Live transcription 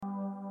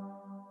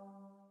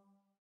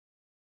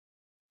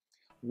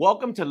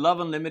Welcome to Love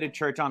Unlimited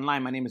Church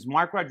Online. My name is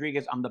Mark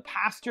Rodriguez. I'm the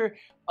pastor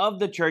of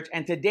the church,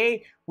 and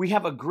today we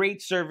have a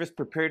great service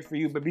prepared for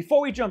you. But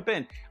before we jump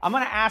in, I'm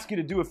going to ask you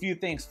to do a few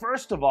things.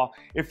 First of all,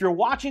 if you're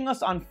watching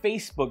us on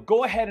Facebook,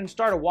 go ahead and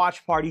start a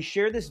watch party.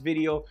 Share this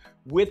video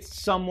with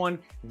someone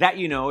that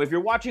you know. If you're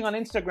watching on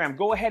Instagram,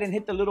 go ahead and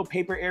hit the little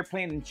paper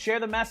airplane and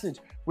share the message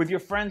with your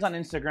friends on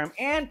Instagram.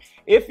 And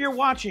if you're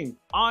watching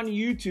on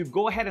YouTube,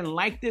 go ahead and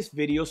like this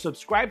video,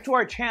 subscribe to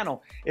our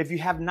channel if you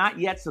have not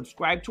yet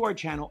subscribed to our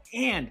channel,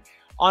 and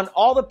on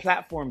all the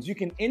platforms, you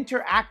can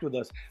interact with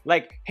us.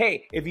 Like,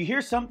 hey, if you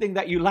hear something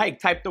that you like,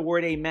 type the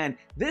word amen.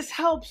 This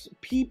helps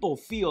people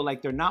feel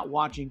like they're not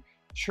watching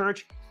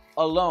church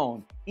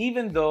alone,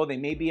 even though they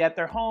may be at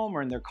their home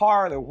or in their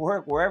car, their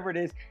work, wherever it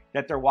is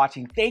that they're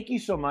watching. Thank you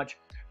so much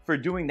for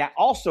doing that.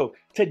 Also,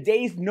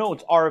 today's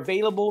notes are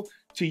available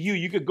to you.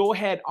 You could go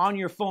ahead on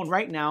your phone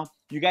right now.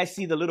 You guys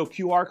see the little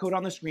QR code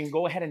on the screen.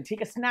 Go ahead and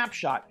take a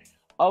snapshot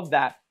of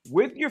that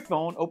with your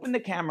phone. Open the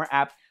camera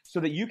app so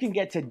that you can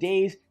get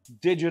today's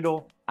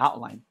digital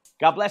outline.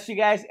 God bless you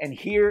guys, and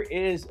here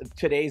is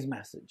today's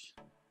message.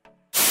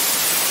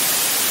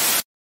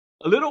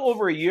 A little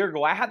over a year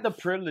ago, I had the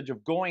privilege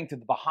of going to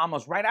the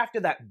Bahamas right after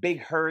that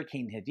big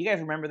hurricane hit. Do you guys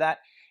remember that?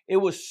 It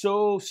was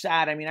so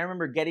sad. I mean, I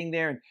remember getting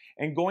there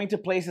and going to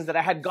places that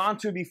I had gone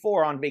to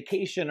before on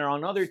vacation or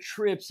on other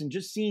trips and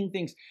just seeing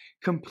things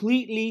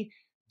completely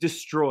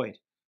destroyed.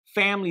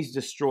 Families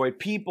destroyed.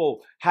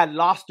 People had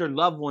lost their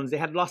loved ones. They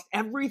had lost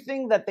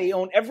everything that they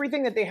owned,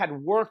 everything that they had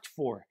worked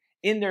for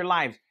in their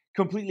lives,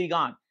 completely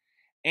gone.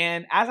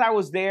 And as I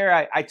was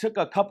there, I took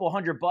a couple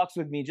 $100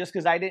 with me just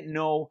because I didn't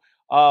know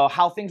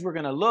how things were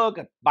going to look,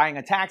 buying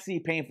a taxi,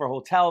 paying for a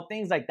hotel,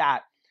 things like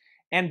that.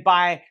 And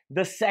by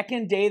the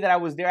second day that I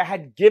was there, I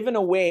had given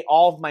away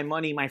all of my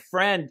money. My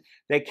friend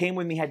that came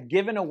with me had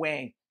given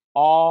away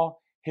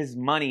all his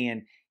money.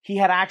 And he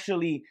had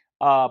actually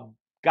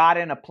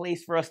gotten a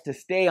place for us to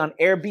stay on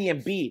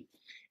Airbnb.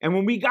 And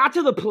when we got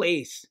to the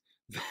place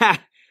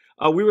that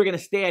we were going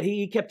to stay at,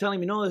 he kept telling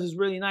me, no, this is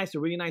really nice, a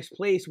really nice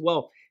place.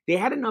 Well, they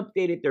hadn't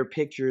updated their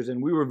pictures,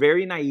 and we were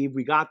very naive.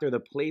 We got there. The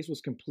place was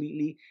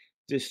completely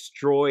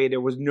destroyed.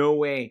 There was no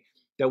way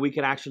that we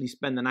could actually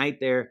spend the night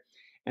there.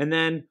 And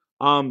then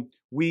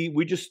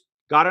we just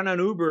got on an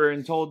Uber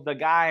and told the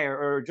guy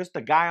or just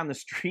the guy on the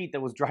street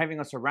that was driving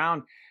us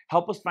around,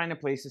 help us find a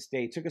place to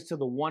stay. Took us to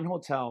the one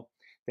hotel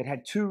that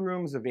had 2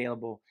 rooms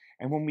available.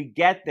 And when we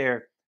get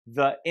there,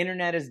 the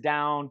internet is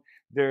down.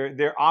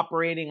 They're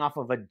operating off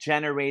of a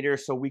generator,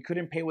 so we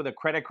couldn't pay with a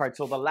credit card.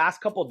 So the last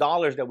couple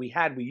dollars that we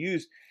had, we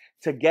used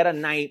to get a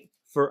night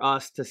for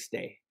us to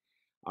stay.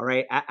 All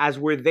right. As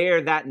we're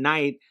there that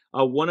night,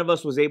 one of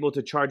us was able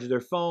to charge their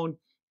phone,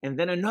 and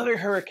then another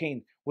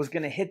hurricane was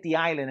going to hit the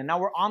island. And now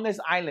we're on this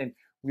island.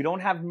 We don't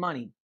have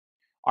money.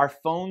 Our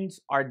phones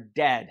are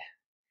dead,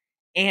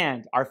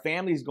 and our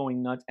family's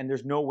going nuts, and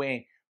there's no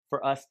way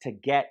for us to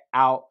get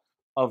out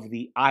of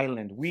the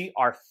island. We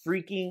are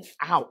freaking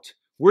out.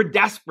 We're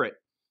desperate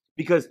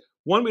because,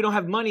 one, we don't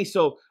have money,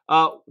 so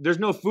there's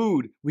no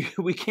food.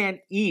 We can't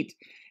eat.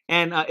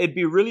 And it'd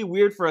be really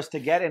weird for us to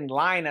get in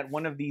line at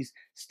one of these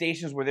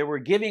stations where they were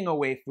giving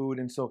away food.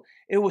 And so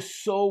it was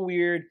so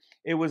weird.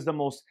 It was the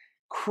most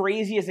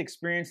craziest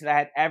experience that I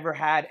had ever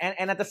had.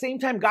 And at the same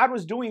time, God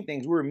was doing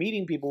things. We were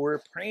meeting people. We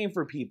were praying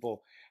for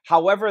people.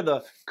 However,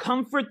 the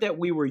comfort that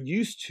we were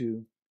used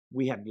to,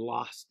 we had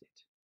lost it.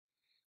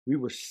 We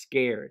were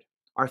scared.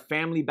 Our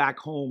family back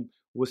home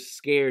was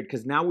scared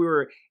because now we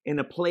were in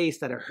a place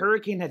that a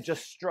hurricane had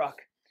just struck.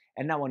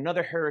 And now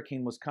another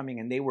hurricane was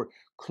coming, and they were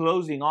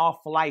closing all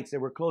flights. They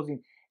were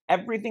closing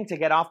everything to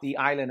get off the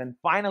island. And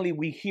finally,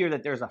 we hear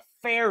that there's a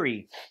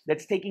ferry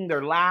that's taking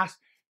their last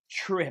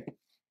trip.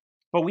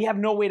 But we have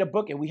no way to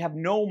book it. We have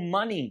no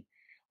money.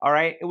 All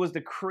right. It was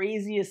the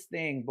craziest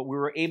thing, but we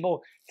were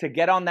able to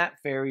get on that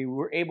ferry. We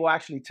were able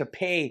actually to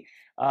pay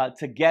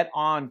to get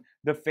on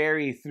the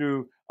ferry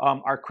through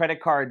our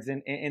credit cards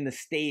in the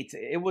States.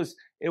 It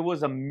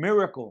was a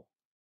miracle,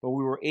 but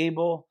we were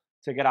able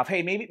to get off.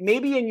 Hey,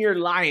 maybe in your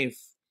life,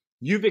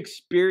 you've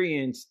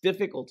experienced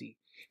difficulty.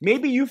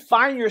 Maybe you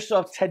find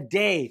yourself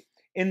today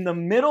in the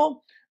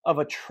middle of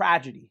a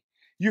tragedy.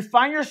 You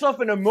find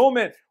yourself in a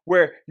moment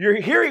where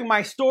you're hearing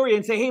my story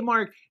and say, hey,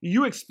 Mark,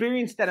 you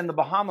experienced that in the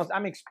Bahamas.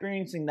 I'm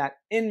experiencing that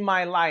in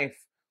my life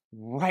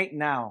right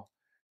now.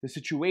 The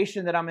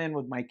situation that I'm in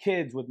with my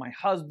kids, with my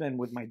husband,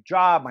 with my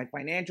job, my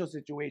financial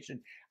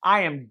situation.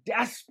 I am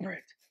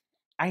desperate.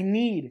 I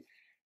need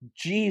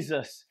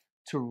Jesus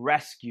to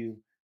rescue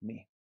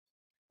me.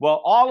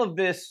 Well, all of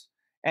this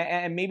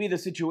and maybe the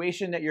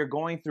situation that you're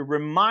going through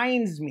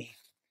reminds me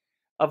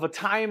of a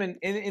time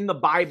in the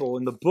Bible,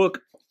 in the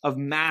book of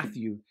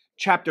Matthew,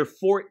 chapter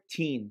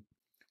 14,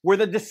 where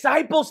the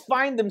disciples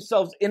find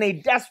themselves in a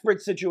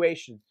desperate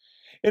situation,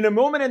 in a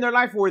moment in their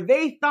life where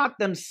they thought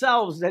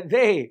themselves that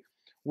they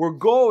were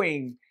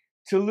going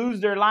to lose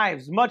their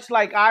lives, much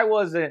like I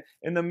was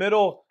in the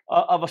middle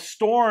of a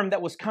storm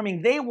that was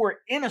coming. They were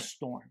in a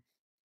storm.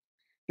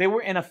 They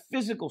were in a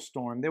physical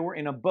storm. They were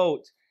in a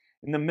boat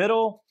in the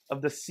middle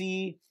of the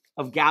Sea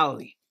of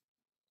Galilee.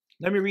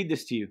 Let me read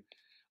this to you.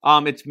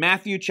 It's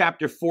Matthew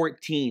chapter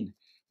 14,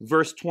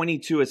 verse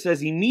 22. It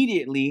says,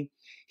 immediately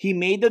he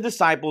made the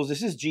disciples,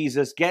 this is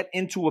Jesus, get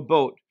into a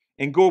boat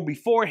and go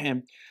before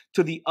him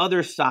to the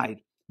other side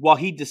while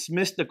he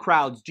dismissed the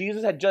crowds.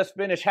 Jesus had just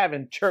finished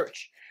having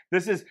church.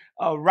 This is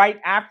right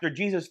after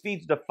Jesus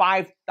feeds the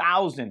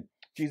 5,000.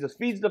 Jesus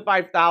feeds the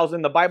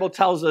 5,000. The Bible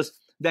tells us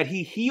that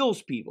he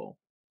heals people.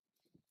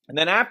 And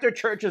then after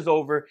church is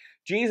over,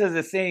 Jesus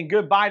is saying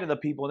goodbye to the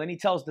people. Then he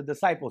tells the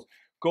disciples,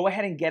 go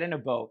ahead and get in a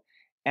boat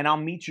and I'll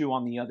meet you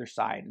on the other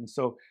side. And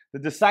so the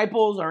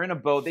disciples are in a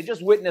boat. They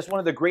just witnessed one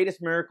of the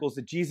greatest miracles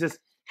that Jesus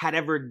had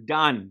ever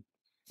done.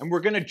 And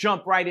we're going to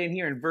jump right in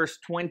here in verse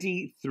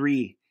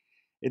 23.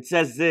 It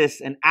says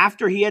this, and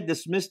after he had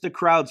dismissed the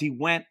crowds, he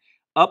went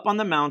up on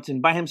the mountain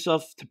by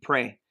himself to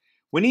pray.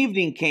 When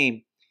evening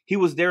came, he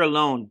was there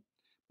alone.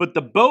 But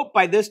the boat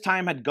by this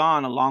time had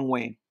gone a long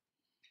way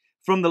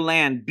from the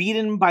land,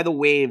 beaten by the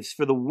waves,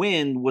 for the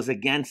wind was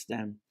against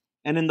them.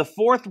 And in the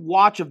fourth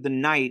watch of the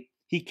night,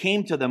 he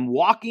came to them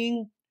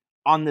walking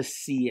on the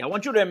sea. I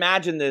want you to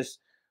imagine this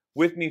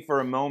with me for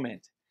a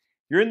moment.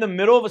 You're in the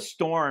middle of a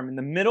storm, in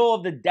the middle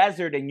of the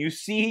desert, and you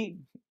see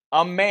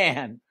a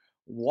man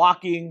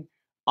walking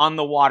on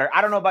the water.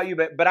 I don't know about you,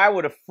 but I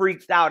would have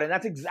freaked out. And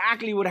that's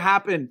exactly what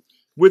happened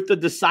with the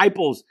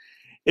disciples.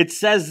 It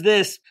says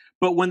this,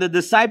 but when the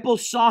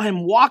disciples saw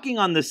him walking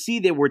on the sea,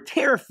 they were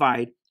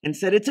terrified and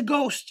said, it's a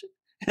ghost.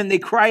 And they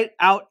cried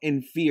out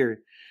in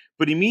fear.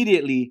 But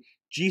immediately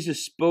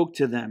Jesus spoke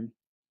to them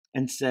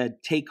and said,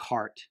 take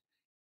heart.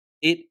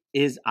 It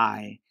is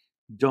I.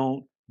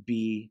 Don't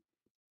be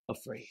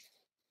afraid.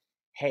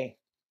 Hey,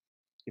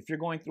 if you're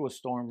going through a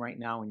storm right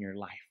now in your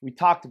life, we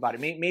talked about it.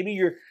 Maybe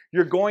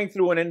you're going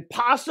through an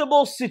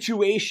impossible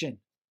situation.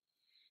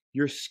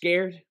 You're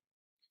scared.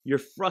 You're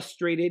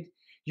frustrated.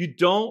 You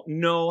don't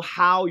know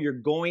how you're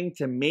going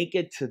to make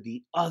it to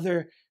the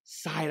other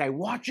side. I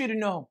want you to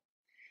know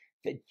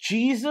that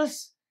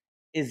Jesus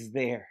is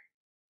there.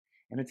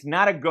 And it's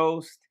not a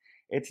ghost.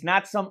 It's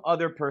not some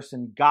other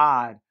person.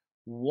 God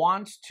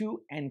wants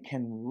to and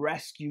can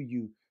rescue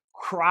you.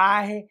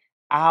 Cry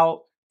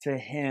out to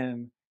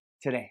him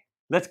today.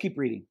 Let's keep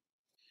reading.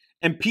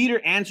 And Peter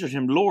answered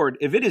him, Lord,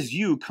 if it is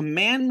you,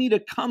 command me to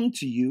come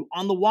to you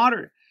on the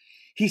water.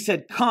 He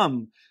said,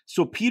 come.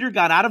 So Peter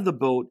got out of the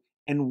boat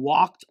and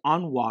walked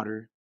on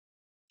water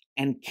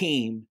and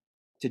came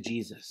to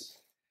Jesus.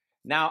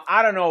 Now,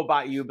 I don't know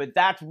about you, but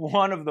that's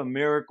one of the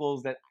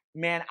miracles that,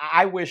 man,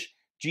 I wish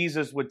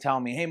Jesus would tell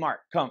me, hey, Mark,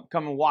 come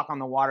and walk on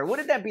the water.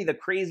 Wouldn't that be the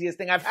craziest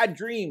thing? I've had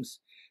dreams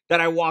that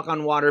I walk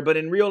on water, but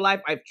in real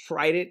life, I've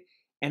tried it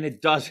and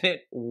it doesn't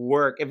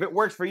work. If it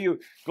works for you,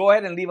 go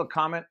ahead and leave a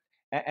comment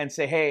and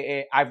say,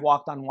 hey, I've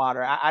walked on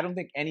water. I don't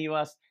think any of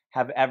us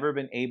have ever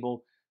been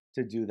able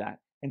to do that.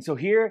 And so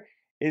here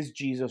is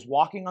Jesus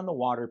walking on the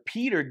water.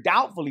 Peter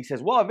doubtfully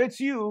says, well, if it's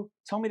you,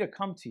 tell me to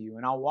come to you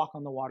and I'll walk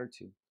on the water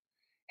too.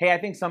 Hey, I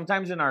think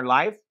sometimes in our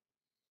life,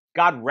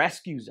 God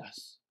rescues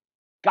us.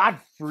 God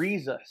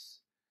frees us.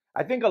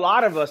 I think a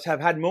lot of us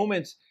have had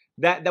moments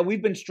that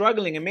we've been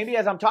struggling. And maybe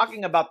as I'm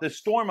talking about the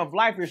storm of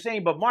life, you're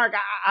saying, but Mark,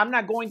 I'm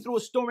not going through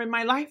a storm in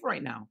my life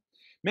right now.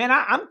 Man,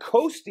 I'm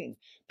coasting.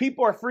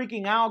 People are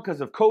freaking out because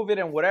of COVID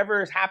and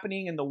whatever is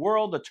happening in the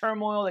world, the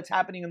turmoil that's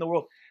happening in the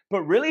world.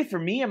 But really, for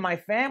me and my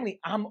family,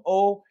 I'm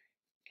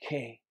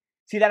okay.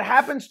 See, that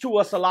happens to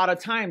us a lot of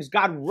times.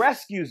 God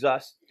rescues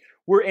us.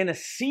 We're in a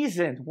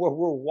season where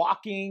we're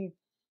walking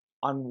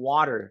on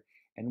water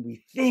and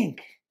we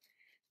think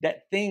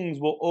that things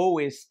will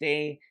always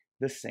stay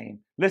the same.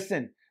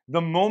 Listen, the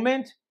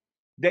moment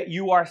that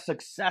you are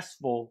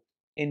successful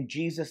in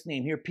Jesus'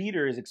 name, here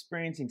Peter is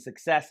experiencing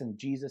success in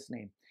Jesus'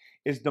 name,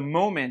 is the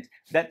moment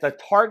that the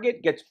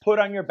target gets put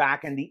on your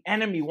back and the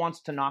enemy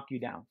wants to knock you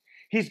down.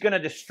 He's going to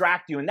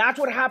distract you. And that's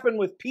what happened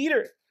with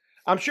Peter.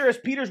 I'm sure as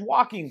Peter's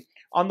walking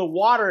on the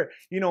water,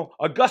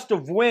 a gust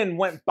of wind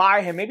went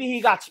by him. Maybe he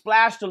got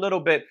splashed a little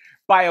bit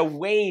by a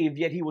wave,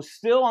 yet he was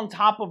still on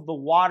top of the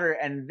water.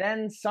 And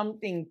then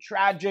something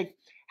tragic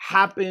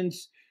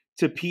happens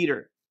to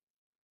Peter.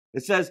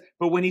 It says,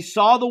 but when he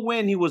saw the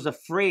wind, he was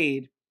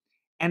afraid,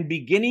 and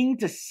beginning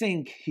to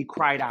sink, he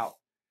cried out.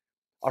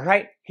 All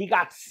right? He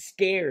got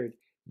scared.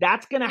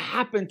 That's going to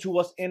happen to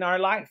us in our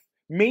life.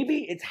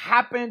 Maybe it's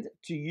happened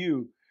to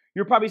you.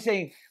 You're probably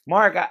saying,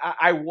 Mark,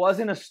 I was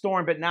in a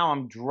storm, but now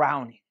I'm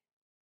drowning.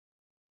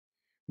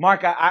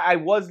 Mark, I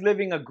was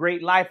living a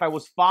great life. I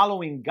was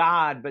following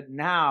God, but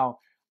now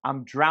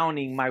I'm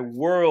drowning. My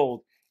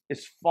world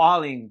is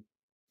falling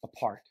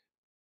apart.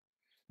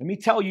 Let me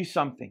tell you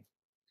something.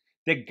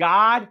 That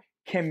God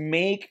can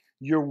make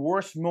your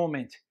worst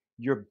moment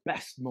your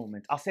best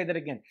moment. I'll say that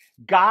again.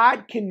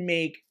 God can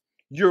make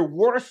your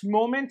worst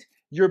moment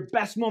your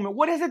best moment.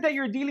 What is it that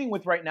you're dealing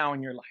with right now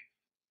in your life?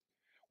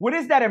 What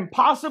is that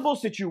impossible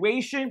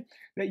situation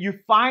that you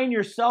find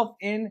yourself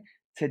in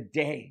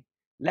today?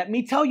 Let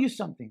me tell you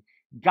something.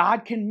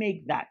 God can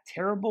make that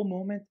terrible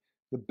moment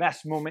the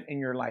best moment in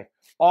your life.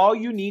 All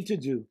you need to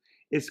do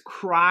is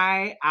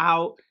cry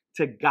out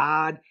to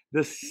God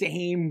the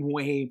same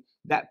way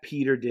that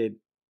Peter did.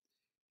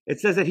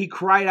 It says that he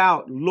cried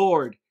out,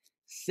 Lord,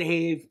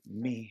 save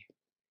me.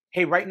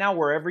 Hey, right now,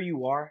 wherever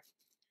you are,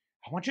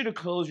 I want you to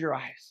close your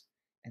eyes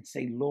and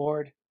say,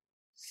 Lord,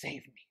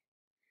 save me.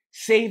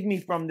 Save me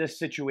from this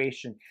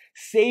situation.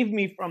 Save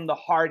me from the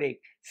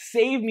heartache.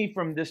 Save me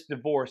from this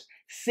divorce.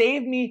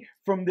 Save me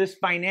from this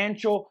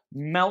financial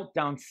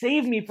meltdown.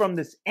 Save me from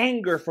this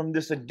anger, from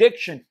this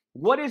addiction.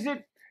 What is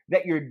it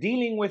that you're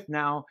dealing with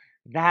now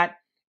that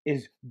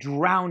is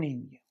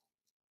drowning you?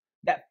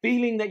 That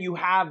feeling that you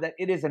have that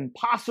it is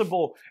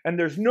impossible and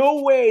there's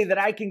no way that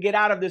I can get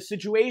out of this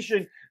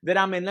situation that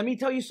I'm in. Let me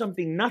tell you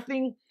something.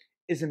 Nothing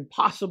is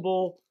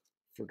impossible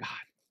for God.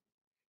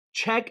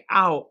 Check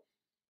out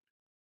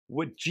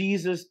what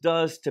Jesus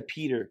does to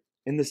Peter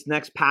in this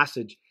next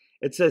passage.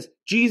 It says,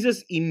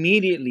 Jesus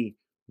immediately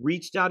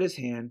reached out his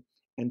hand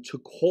and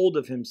took hold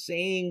of him,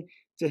 saying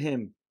to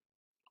him,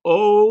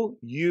 "O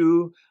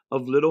you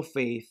of little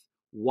faith,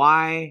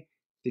 why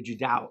did you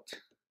doubt?"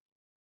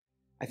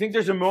 I think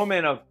there's a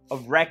moment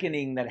of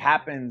reckoning that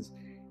happens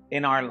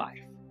in our life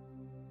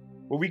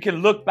where we can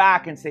look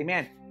back and say,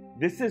 man,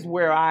 this is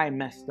where I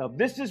messed up.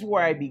 This is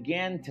where I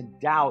began to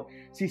doubt.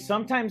 See,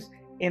 sometimes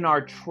in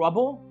our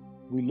trouble,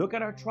 we look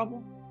at our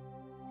trouble,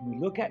 and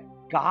we look at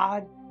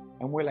God,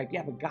 and we're like,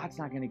 yeah, but God's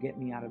not going to get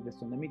me out of this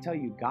one. Let me tell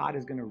you, God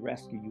is going to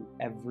rescue you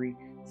every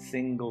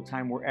single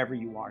time, wherever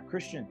you are.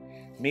 Christian,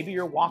 maybe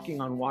you're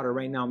walking on water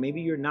right now.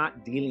 Maybe you're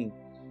not dealing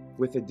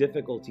with a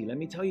difficulty. Let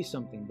me tell you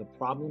something. The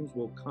problems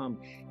will come.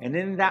 And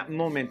in that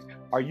moment,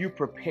 are you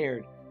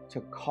prepared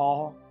to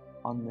call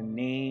on the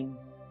name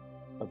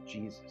of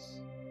Jesus?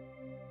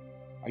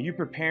 Are you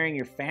preparing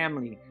your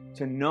family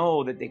to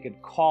know that they could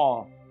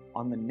call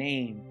on the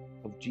name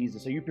of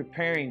Jesus? Are you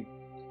preparing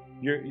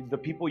the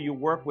people you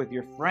work with,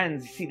 your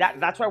friends? See,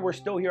 that's why we're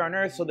still here on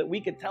earth, so that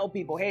we could tell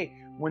people, hey,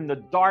 when the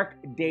dark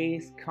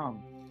days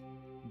come,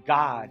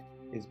 God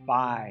is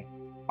by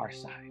our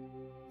side.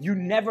 You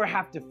never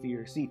have to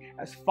fear. See,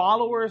 as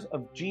followers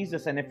of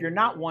Jesus, and if you're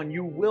not one,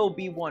 you will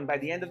be one. By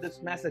the end of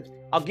this message,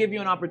 I'll give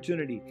you an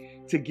opportunity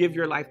to give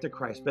your life to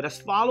Christ. But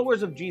as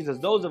followers of Jesus,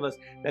 those of us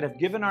that have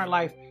given our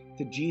life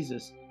to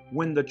Jesus,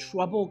 when the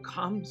trouble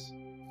comes,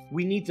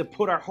 we need to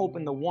put our hope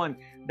in the one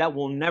that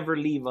will never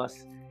leave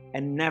us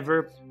and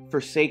never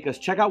forsake us.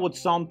 Check out what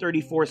Psalm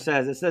 34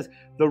 says. It says,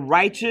 the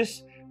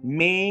righteous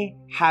may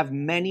have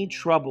many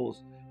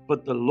troubles,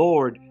 but the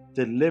Lord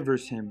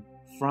delivers him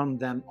from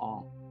them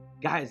all.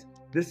 Guys,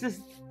 this is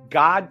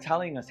God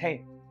telling us,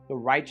 hey, the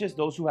righteous,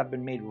 those who have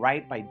been made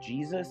right by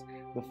Jesus,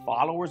 the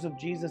followers of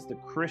Jesus, the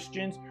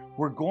Christians,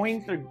 we're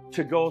going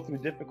to go through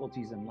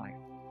difficulties in life.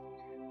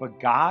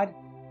 But God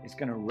is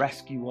going to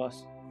rescue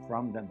us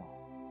from them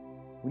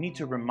all. We need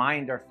to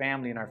remind our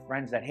family and our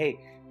friends that, hey,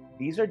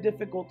 these are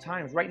difficult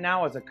times. Right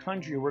now, as a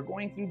country, we're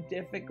going through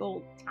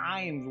difficult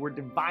times. We're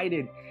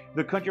divided.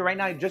 The country right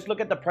now, just look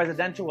at the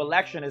presidential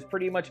election, is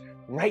pretty much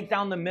right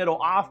down the middle,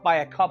 off by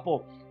a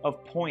couple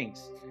of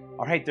points.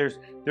 All right,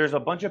 there's a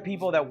bunch of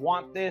people that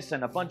want this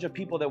and a bunch of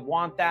people that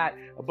want that,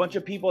 a bunch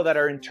of people that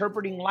are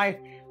interpreting life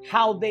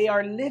how they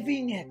are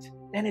living it,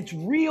 and it's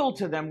real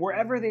to them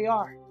wherever they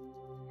are.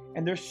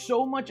 And there's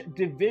so much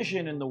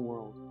division in the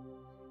world,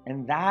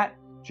 and that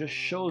just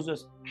shows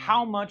us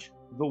how much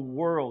the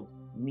world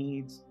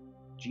needs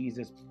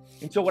Jesus.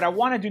 And so what I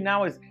want to do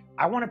now is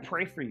I want to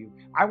pray for you.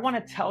 I want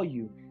to tell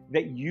you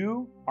that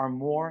you are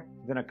more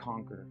than a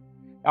conqueror.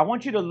 I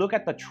want you to look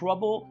at the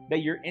trouble that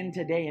you're in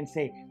today and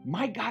say,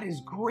 my God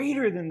is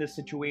greater than this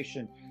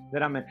situation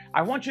that I'm in.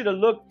 I want you to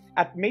look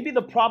at maybe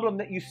the problem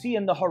that you see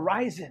in the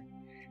horizon.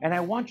 And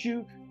I want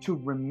you to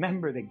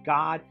remember that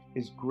God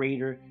is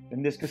greater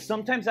than this, because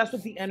sometimes that's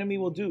what the enemy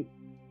will do.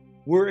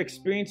 We're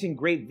experiencing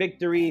great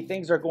victory.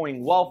 Things are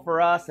going well for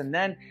us. And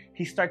then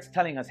he starts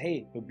telling us,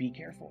 hey, but be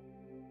careful.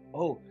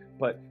 Oh,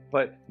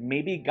 but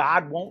maybe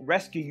God won't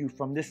rescue you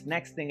from this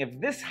next thing. If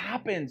this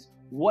happens,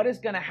 what is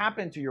going to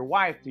happen to your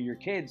wife, to your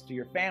kids, to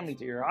your family,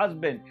 to your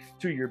husband,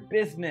 to your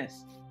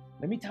business?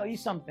 Let me tell you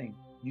something.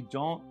 You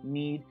don't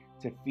need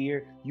to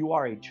fear. You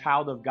are a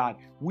child of God.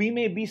 We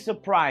may be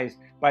surprised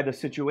by the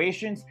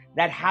situations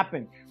that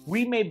happen.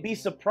 We may be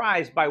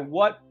surprised by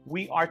what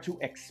we are to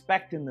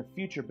expect in the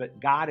future, but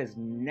God is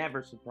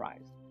never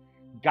surprised.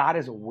 God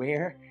is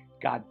aware,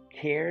 God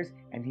cares,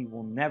 and he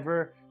will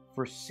never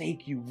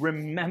forsake you.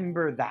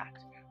 Remember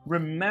that.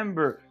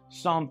 Remember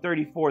Psalm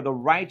 34. The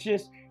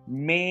righteous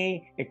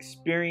may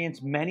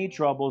experience many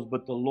troubles,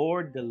 but the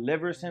Lord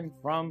delivers him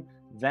from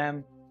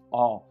them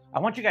all. I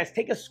want you guys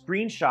take a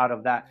screenshot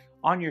of that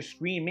on your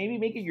screen. Maybe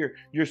make it your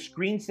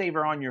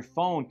screensaver on your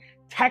phone.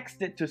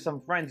 Text it to some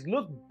friends.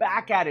 Look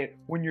back at it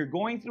when you're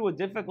going through a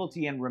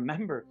difficulty and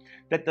remember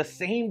that the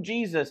same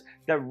Jesus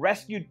that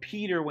rescued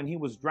Peter when he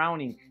was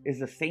drowning is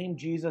the same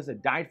Jesus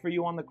that died for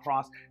you on the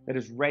cross, that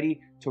is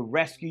ready to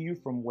rescue you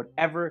from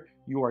whatever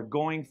you are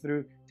going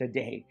through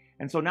today.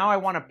 And so now I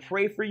want to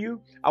pray for you.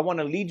 I want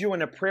to lead you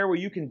in a prayer where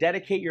you can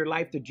dedicate your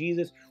life to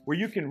Jesus, where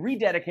you can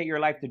rededicate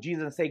your life to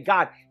Jesus and say,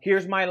 God,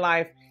 here's my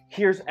life.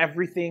 Here's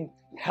everything.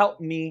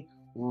 Help me,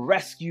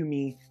 rescue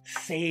me,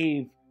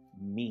 save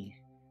me.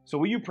 So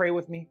will you pray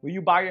with me? Will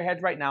you bow your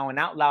heads right now, and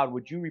out loud,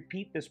 would you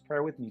repeat this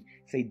prayer with me?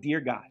 Say, dear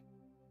God,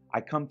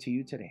 I come to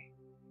you today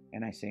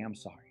and I say, I'm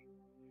sorry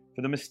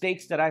for the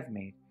mistakes that I've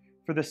made,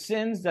 for the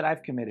sins that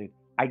I've committed.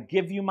 I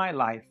give you my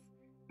life.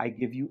 I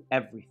give you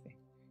everything.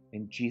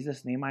 In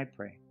Jesus' name I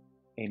pray.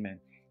 Amen.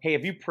 Hey,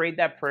 if you prayed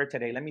that prayer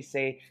today, let me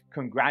say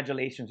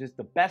congratulations. It's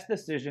the best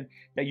decision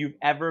that you've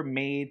ever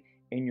made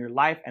in your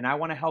life. And I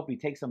want to help you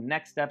take some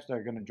next steps that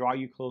are going to draw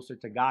you closer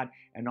to God.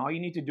 And all you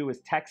need to do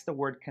is text the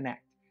word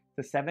connect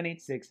to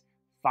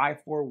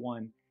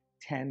 786-541-1020.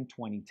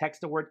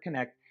 Text the word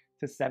connect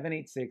to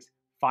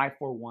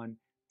 786-541-1020.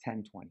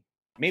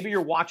 Maybe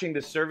you're watching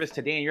this service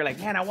today and you're like,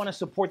 man, I want to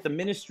support the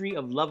ministry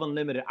of Love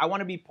Unlimited. I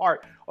want to be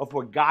part of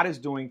what God is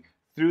doing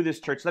through this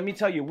church. Let me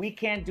tell you, we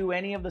can't do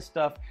any of the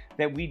stuff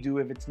that we do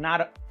if it's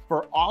not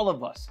for all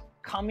of us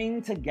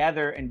coming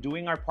together and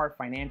doing our part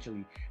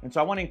financially. And so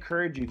I want to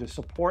encourage you to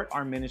support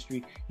our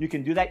ministry. You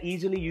can do that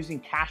easily using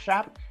Cash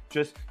App.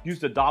 Just use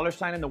the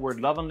 $ and the word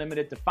Love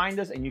Unlimited to find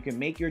us, and you can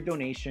make your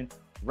donation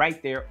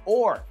right there.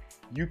 Or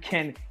you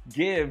can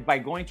give by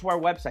going to our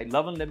website,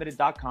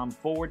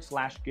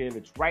 loveunlimited.com/give.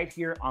 It's right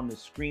here on the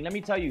screen. Let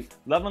me tell you,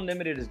 Love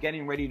Unlimited is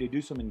getting ready to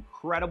do some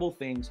incredible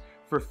things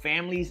for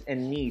families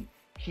in need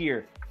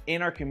here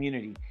in our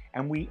community.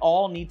 And we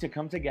all need to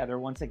come together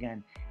once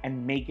again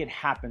and make it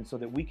happen so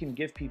that we can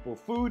give people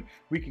food.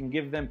 We can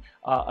give them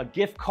a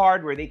gift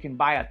card where they can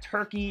buy a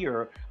turkey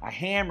or a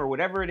ham or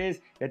whatever it is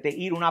that they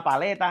eat, una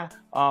paleta.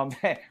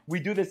 We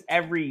do this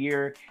every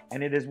year,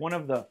 and it is one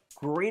of the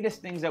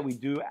greatest things that we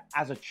do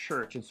as a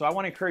church. And so I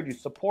want to encourage you,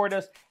 support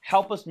us,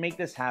 help us make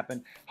this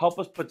happen, help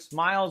us put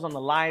smiles on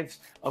the lives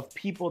of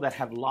people that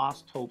have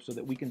lost hope so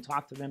that we can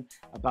talk to them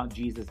about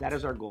Jesus. That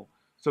is our goal.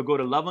 So go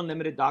to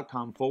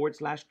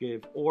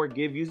loveunlimited.com/give or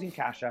give using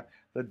Cash App,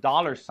 the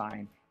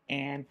 $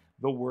 and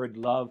the word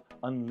Love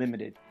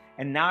Unlimited.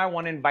 And now I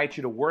want to invite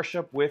you to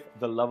worship with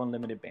the Love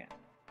Unlimited band.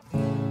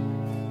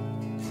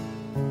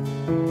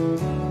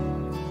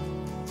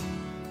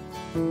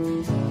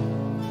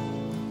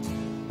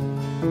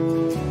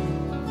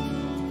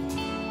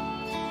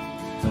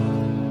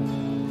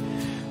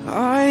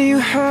 Are you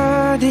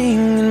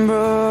hurting and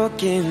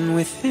broken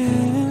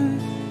within?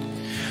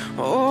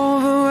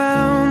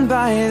 Overwhelmed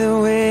by the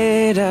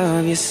weight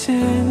of your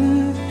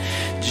sin?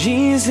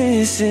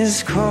 Jesus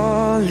is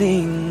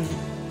calling.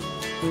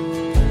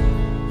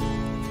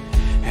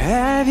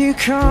 Have you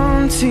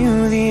come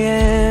to the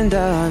end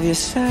of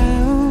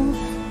yourself?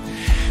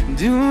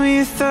 Do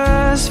you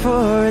thirst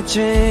for a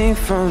drink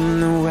from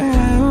the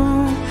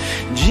well?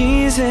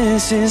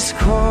 Jesus is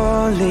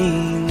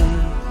calling.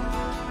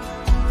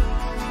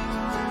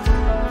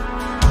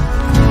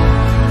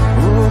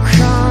 Oh,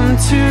 come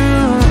to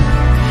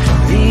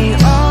the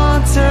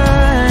altar.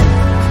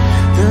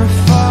 The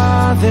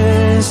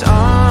Father's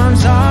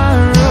arms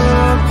are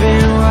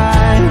open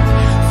wide.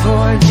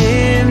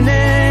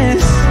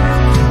 Forgiveness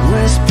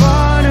was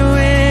bought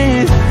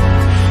with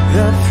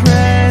the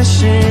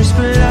precious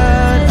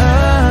blood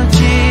of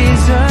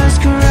Jesus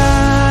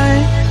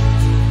Christ.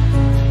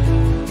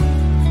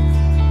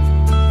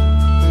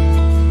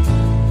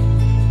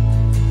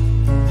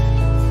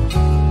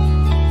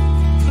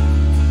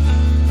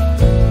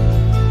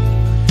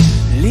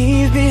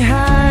 Leave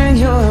behind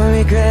your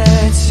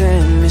regrets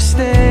and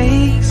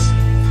mistakes.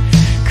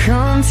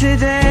 Come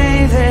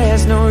today,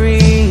 there's no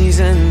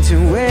reason to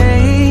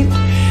wait.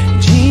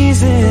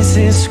 Jesus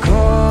is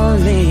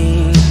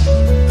calling.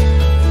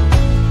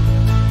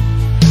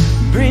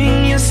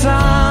 Bring your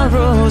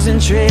sorrows and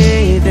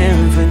trade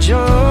them for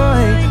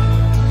joy.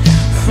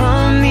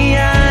 From the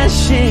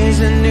ashes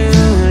a new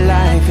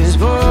life is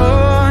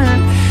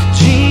born.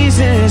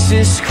 Jesus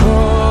is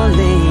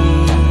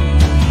calling.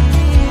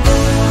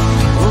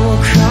 Oh,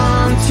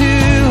 come to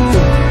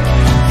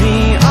the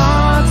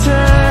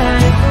altar.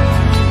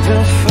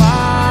 The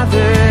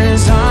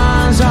Father's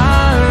arms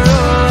are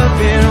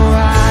open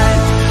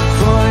wide.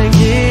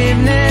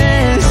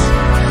 Forgiveness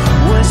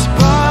was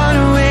bought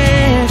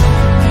with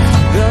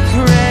the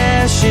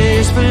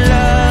precious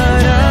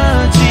blood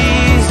of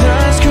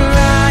Jesus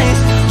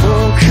Christ.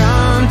 Oh,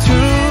 come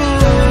to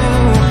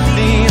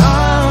the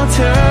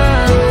altar.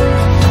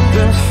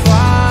 The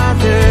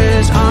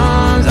Father's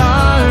arms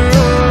are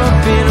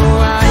open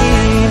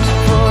wide.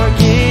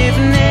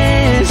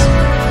 Forgiveness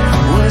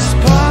was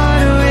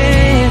bought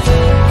with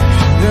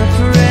the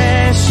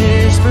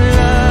precious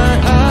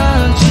blood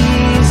of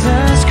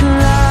Jesus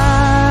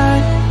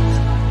Christ.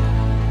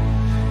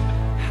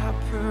 How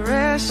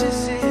precious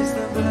is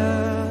the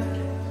blood.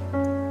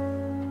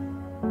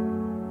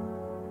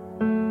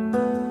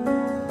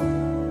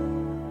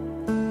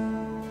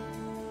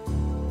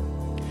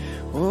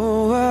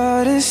 Oh,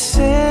 what a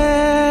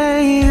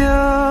Savior.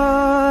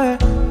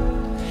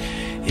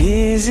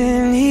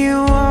 Isn't He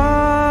wonderful?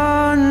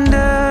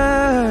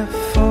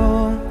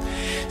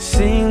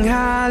 Sing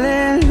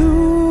hallelujah.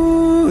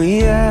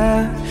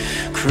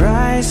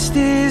 Christ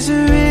is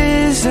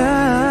risen.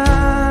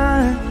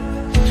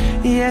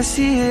 Yes,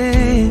 He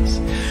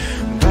is.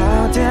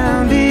 Bow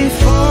down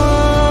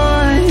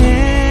before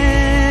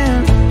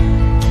Him,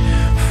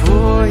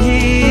 for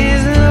He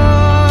is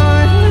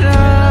Lord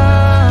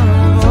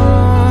of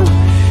all.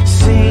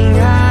 Sing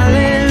hallelujah.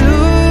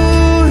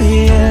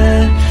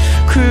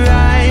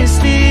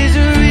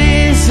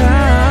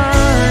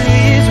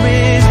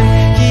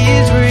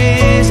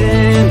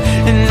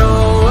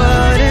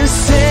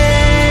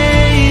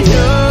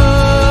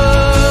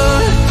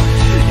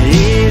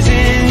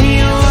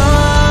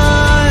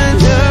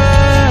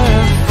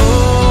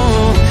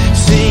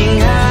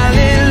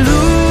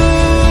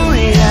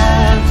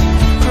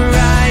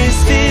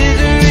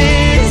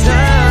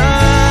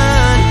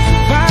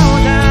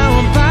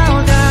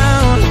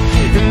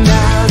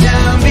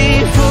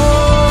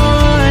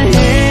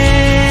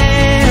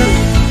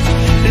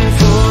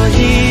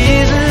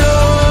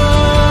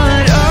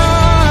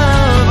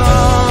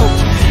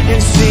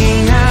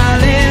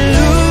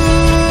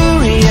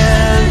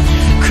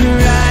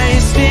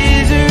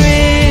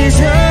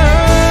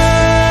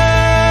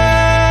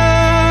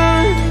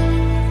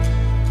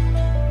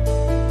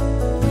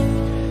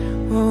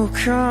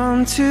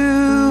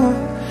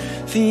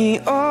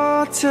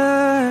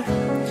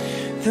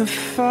 The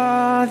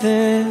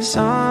Father's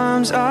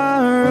arms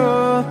are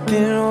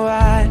open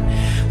wide.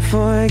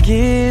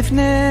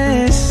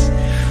 Forgiveness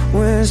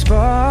was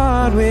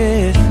bought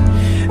with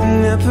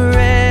the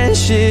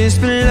precious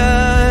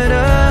blood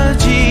of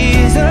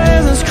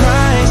Jesus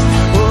Christ.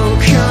 Oh,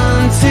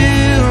 come to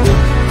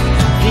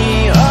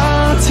the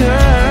altar.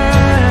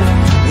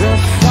 The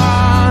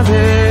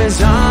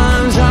Father's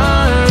arms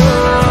are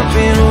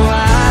open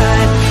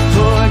wide.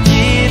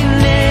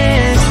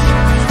 Forgiveness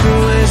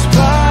was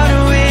bought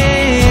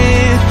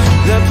with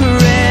the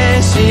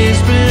precious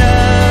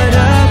blood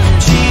of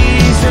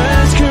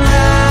Jesus Christ.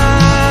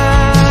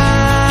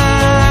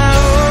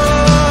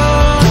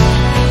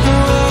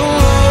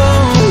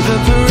 The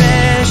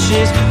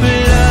precious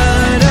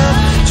blood of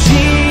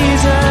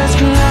Jesus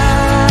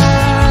Christ.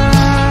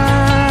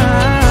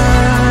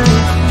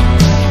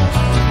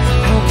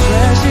 How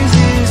precious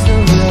is the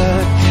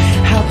blood?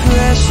 How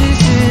precious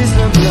is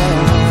the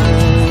blood?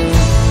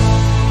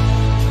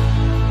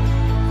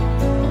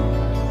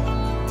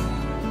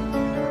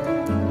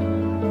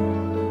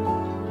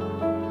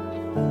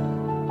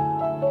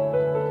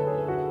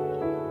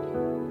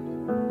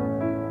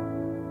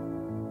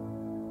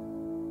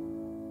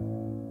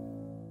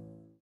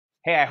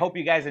 Hey, I hope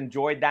you guys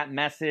enjoyed that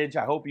message.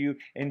 I hope you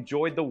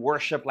enjoyed the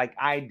worship like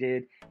I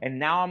did. And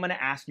now I'm going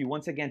to ask you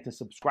once again to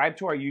subscribe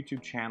to our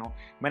YouTube channel.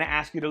 I'm going to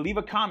ask you to leave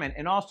a comment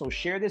and also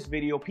share this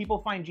video.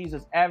 People find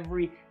Jesus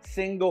every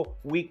single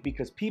week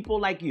because people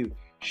like you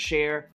share